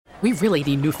We really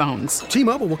need new phones.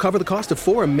 T-Mobile will cover the cost of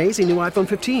 4 amazing new iPhone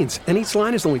 15s, and each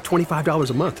line is only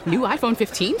 $25 a month. New iPhone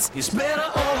 15s? It's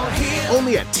better over here.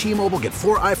 Only at T-Mobile, get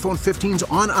 4 iPhone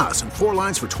 15s on us and 4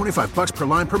 lines for $25 per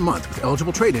line per month with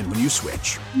eligible trade-in when you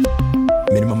switch.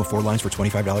 Minimum of 4 lines for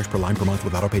 $25 per line per month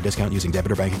with autopay discount using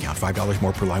debit or bank account. $5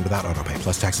 more per line without autopay,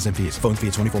 plus taxes and fees. Phone fee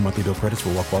at 24 monthly bill credits for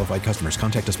well-qualified customers.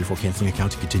 Contact us before canceling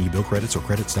account to continue bill credits or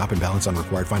credit stop and balance on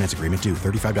required finance agreement due.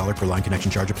 $35 per line connection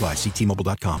charge applies. See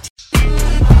T-Mobile.com.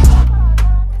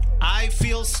 I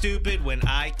feel stupid when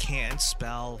I can't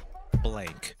spell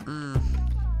blank.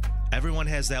 Everyone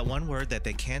has that one word that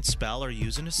they can't spell or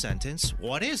use in a sentence.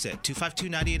 What is it?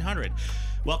 252-9800.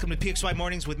 Welcome to PXY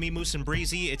Mornings with me, Moose and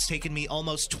Breezy. It's taken me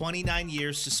almost 29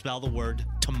 years to spell the word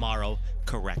tomorrow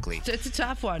correctly. It's a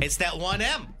tough one. It's that one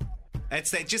M.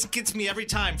 That just gets me every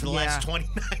time for the last 29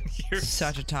 years.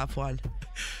 Such a tough one.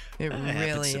 It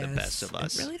really is. To the best of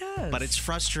us. It really does. But it's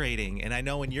frustrating, and I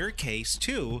know in your case,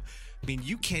 too, I mean,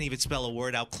 you can't even spell a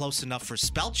word out close enough for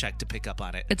spell check to pick up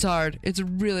on it. It's hard. It's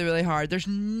really, really hard. There's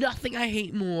nothing I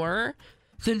hate more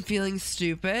than feeling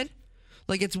stupid.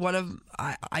 Like, it's one of,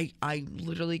 I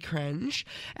literally cringe.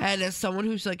 And as someone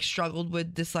who's, like, struggled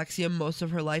with dyslexia most of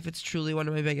her life, it's truly one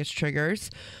of my biggest triggers.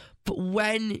 But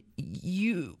whether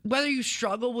you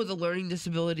struggle with a learning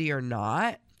disability or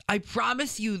not, I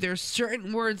promise you there's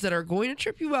certain words that are going to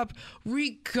trip you up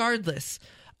regardless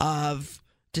of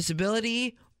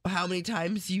disability, how many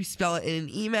times you spell it in an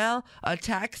email, a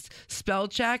text, spell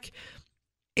check.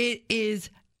 It is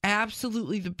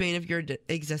absolutely the bane of your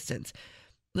existence.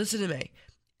 Listen to me.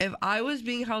 If I was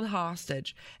being held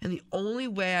hostage and the only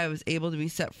way I was able to be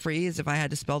set free is if I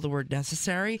had to spell the word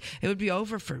necessary, it would be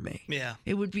over for me. Yeah.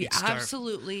 It would be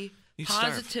absolutely,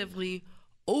 positively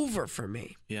over for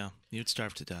me. Yeah, you'd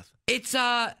starve to death. It's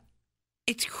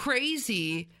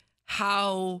crazy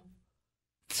how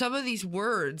some of these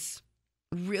words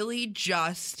really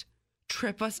just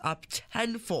trip us up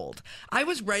tenfold. I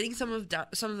was writing some of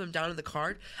them down in the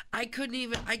card. I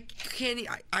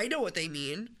know what they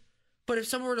mean, but if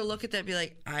someone were to look at that and be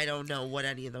like, I don't know what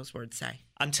any of those words say.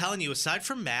 I'm telling you, aside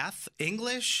from math,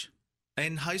 English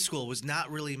in high school was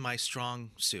not really my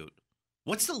strong suit.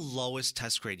 What's the lowest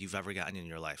test grade you've ever gotten in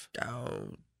your life?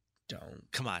 Don't.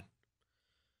 Come on.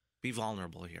 Be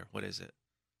vulnerable here. What is it?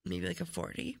 Maybe like a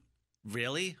 40.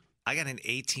 Really? I got an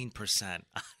 18%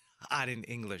 on an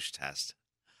English test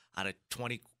out of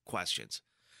 20 questions.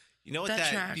 You know what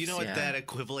tracks, that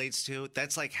equivalates to?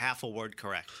 That's like half a word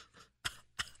correct.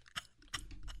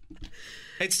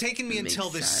 It's taken me until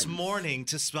this morning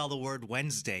to spell the word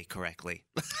Wednesday correctly.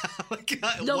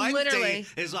 No, Wednesday literally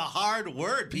is a hard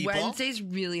word, people. Wednesday's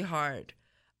really hard.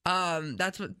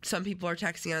 That's what some people are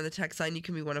texting on the text line. You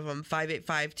can be one of them.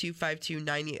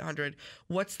 585-252-9800.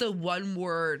 What's the one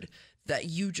word that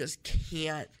you just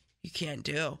can't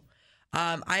do?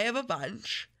 I have a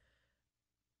bunch.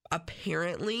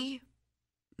 Apparently,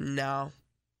 no,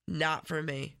 not for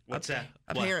me. What's that?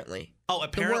 Apparently. Oh,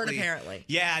 apparently. The word apparently.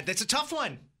 Yeah, that's a tough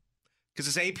one. Because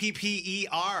it's APPERANTLEY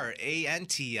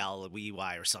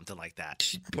or something like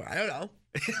that. I don't know.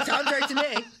 Sounds right to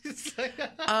me.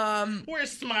 We're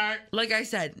smart. Like I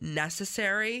said,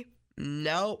 necessary.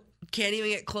 Nope. Can't even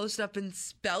get close enough in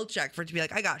spell check for it to be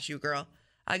like, I got you, girl.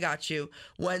 I got you.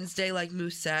 Wednesday, like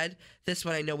Moose said, this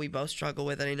one I know we both struggle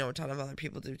with, and I know a ton of other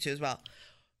people do too as well.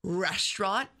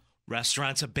 Restaurant.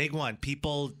 Restaurant's a big one.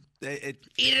 People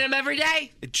eating them every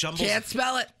day. It jumbles. Can't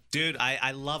spell it. Dude,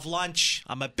 I love lunch.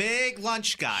 I'm a big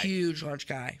lunch guy. Huge lunch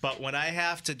guy. But when I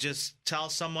have to just tell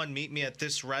someone, meet me at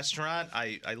this restaurant,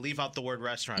 I leave out the word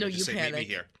restaurant. No, and just you say, panic. meet me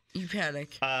here. You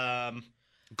panic.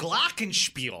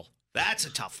 Glockenspiel. That's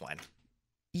a tough one.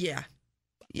 Yeah.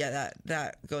 Yeah,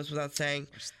 that goes without saying.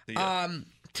 Yeah.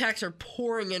 Texts are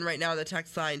pouring in right now on the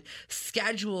text line.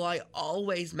 Schedule, I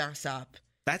always mess up.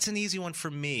 That's an easy one for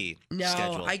me. No,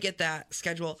 Schedule. I get that.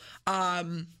 Schedule.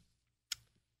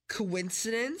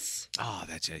 Coincidence. Oh,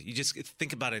 that's it. You just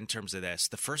think about it in terms of this.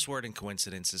 The first word in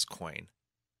coincidence is coin.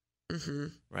 Mm-hmm.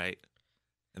 Right?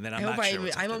 And then I'm not sure.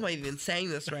 I'm not even saying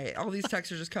this right. All these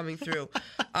texts are just coming through.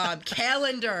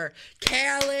 Calendar.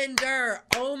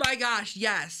 Oh my gosh.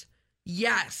 Yes.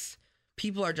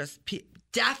 People are just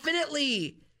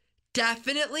definitely.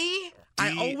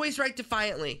 I always write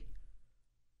defiantly.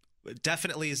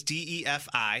 Definitely is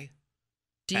DEFI.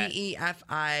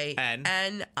 DEFINITE.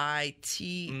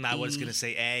 I was going to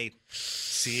say A.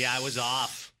 See, I was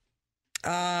off.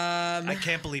 I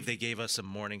can't believe they gave us a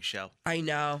morning show. I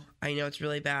know. It's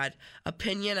really bad.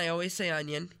 Opinion. I always say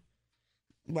onion.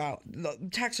 Wow. The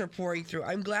texts are pouring through.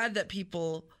 I'm glad that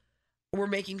we're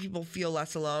making people feel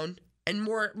less alone And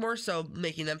more so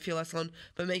making them feel less alone,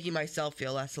 but making myself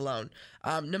feel less alone.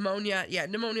 Pneumonia. Yeah,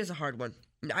 pneumonia is a hard one.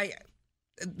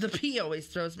 The P always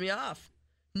throws me off.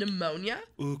 Pneumonia?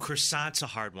 Ooh, croissant's a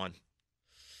hard one.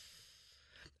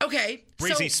 Okay.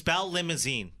 Breezy, spell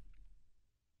limousine.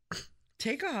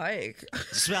 Take a hike.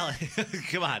 Spell it.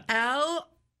 Come on.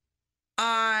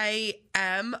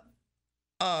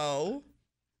 Limo.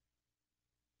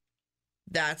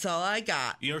 That's all I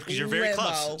got. You're very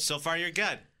close. So far, you're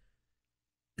good.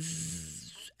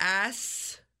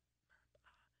 S-A.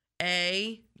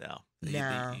 No.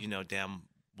 No. You know damn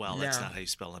well that's not how you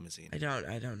spell limousine. I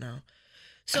don't know.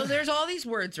 So there's all these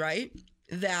words, right,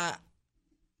 that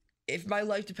if my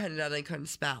life depended on it, I couldn't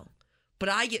spell. But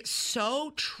I get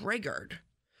so triggered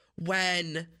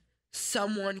when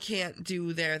someone can't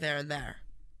do there, and there.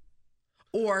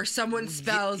 Or someone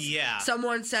spells,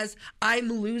 someone says, I'm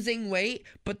losing weight,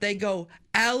 but they go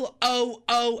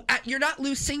L-O-O. You're not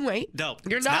losing weight. No,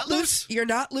 you're not loose. You're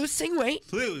not losing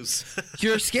weight. Lose.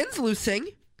 Your skin's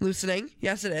loosening.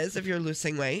 Yes, it is if you're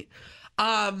losing weight.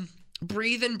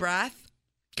 Breathe and breath.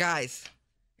 Guys,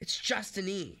 it's just an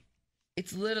E.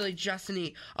 It's literally just an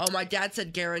E. Oh, my dad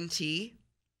said guarantee.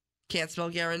 Can't spell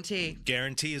guarantee.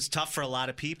 Guarantee is tough for a lot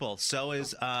of people. So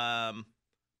is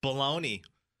baloney.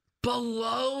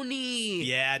 Baloney.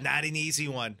 Yeah, not an easy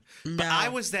one. No. But I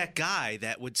was that guy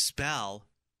that would spell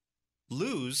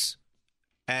lose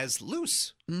as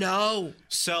loose. No.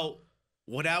 So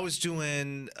when I was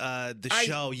doing the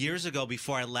show years ago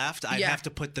before I left, I'd have to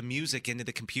put the music into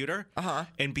the computer. Uh-huh.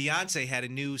 And Beyonce had a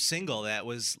new single that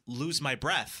was Lose My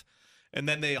Breath. And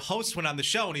then the host went on the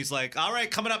show and he's like, all right,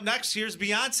 coming up next, here's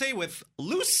Beyonce with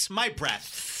Loose My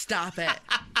Breath. Stop it.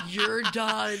 You're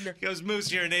done. He goes, Moose,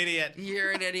 you're an idiot.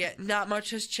 You're an idiot. Not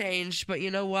much has changed, but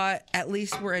you know what? At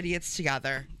least we're idiots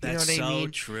together. That's you know what I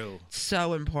mean? True.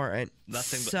 So important.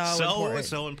 Nothing but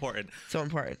so important. So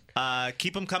important.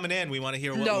 Keep them coming in. We want to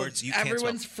hear what words you can't spell.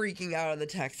 Everyone's freaking out on the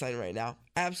text line right now.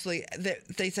 Absolutely.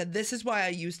 They said, this is why I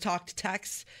use talk to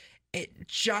text. I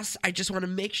just want to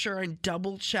make sure and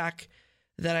double check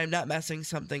that I'm not messing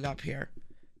something up here.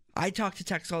 I talk to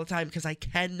text all the time because I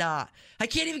can't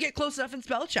even get close enough and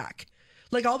spell check.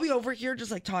 Like, I'll be over here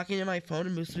just like talking to my phone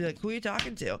and Moose will be like, who are you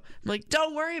talking to? I'm like,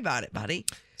 don't worry about it, buddy.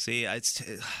 See, it's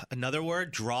another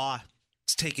word, draw.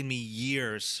 It's taken me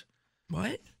years.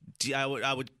 What?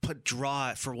 I would put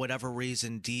draw for whatever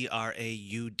reason,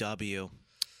 D-R-A-U-W.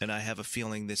 And I have a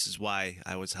feeling this is why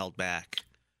I was held back.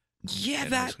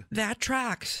 Yeah, that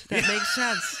tracks. That makes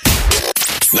sense.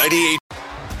 98.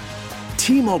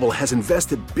 T-Mobile has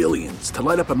invested billions to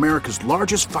light up America's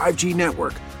largest 5G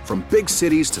network, from big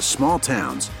cities to small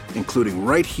towns, including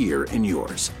right here in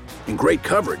yours. And great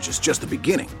coverage is just the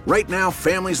beginning. Right now,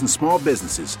 families and small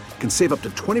businesses can save up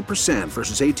to 20%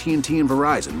 versus AT&T and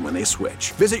Verizon when they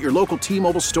switch. Visit your local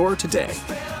T-Mobile store today.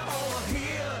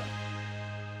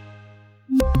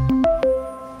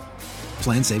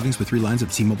 Plan savings with 3 lines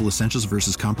of T-Mobile Essentials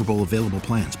versus comparable available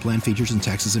plans. Plan features and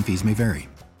taxes and fees may vary.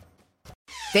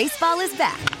 Baseball is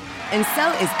back, and so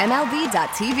is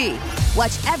MLB.tv.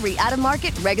 Watch every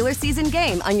out-of-market regular season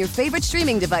game on your favorite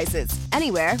streaming devices,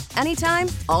 anywhere, anytime,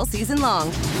 all season long.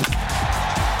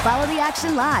 Follow the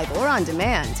action live or on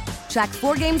demand. Track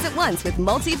 4 games at once with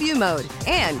multi-view mode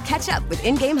and catch up with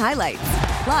in-game highlights.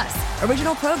 Plus,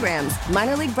 original programs,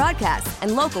 minor league broadcasts,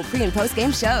 and local pre- and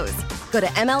post-game shows. Go to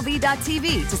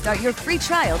MLB.tv to start your free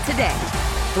trial today.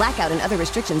 Blackout and other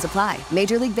restrictions apply.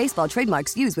 Major League Baseball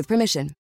trademarks used with permission.